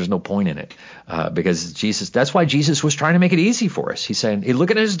 because there's no point in it. Because that's why Jesus was trying to make it easy for us. He's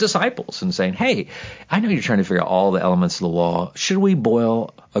looking at his disciples and saying, hey, I know you're trying to figure out all the elements of the law. Should we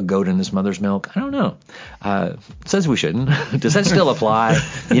boil a goat in its mother's milk? I don't know. It says we shouldn't. Does that still apply?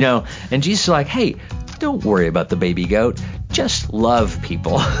 And Jesus is like, hey, don't worry about the baby goat. Just love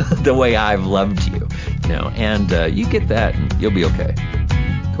people the way I've loved you. And you get that and you'll be okay.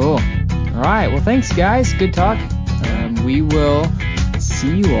 Cool. All right. Well, thanks, guys. Good talk. We will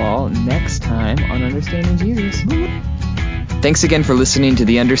see you all next time on Understanding Jesus. Thanks again for listening to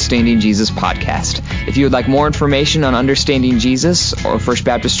the Understanding Jesus podcast. If you would like more information on Understanding Jesus or First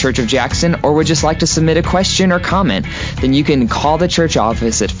Baptist Church of Jackson, or would just like to submit a question or comment, then you can call the church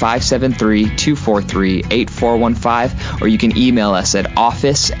office at 573-243-8415, or you can email us at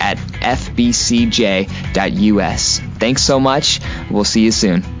office@fbcj.us. Thanks so much. We'll see you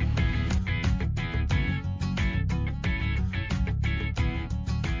soon.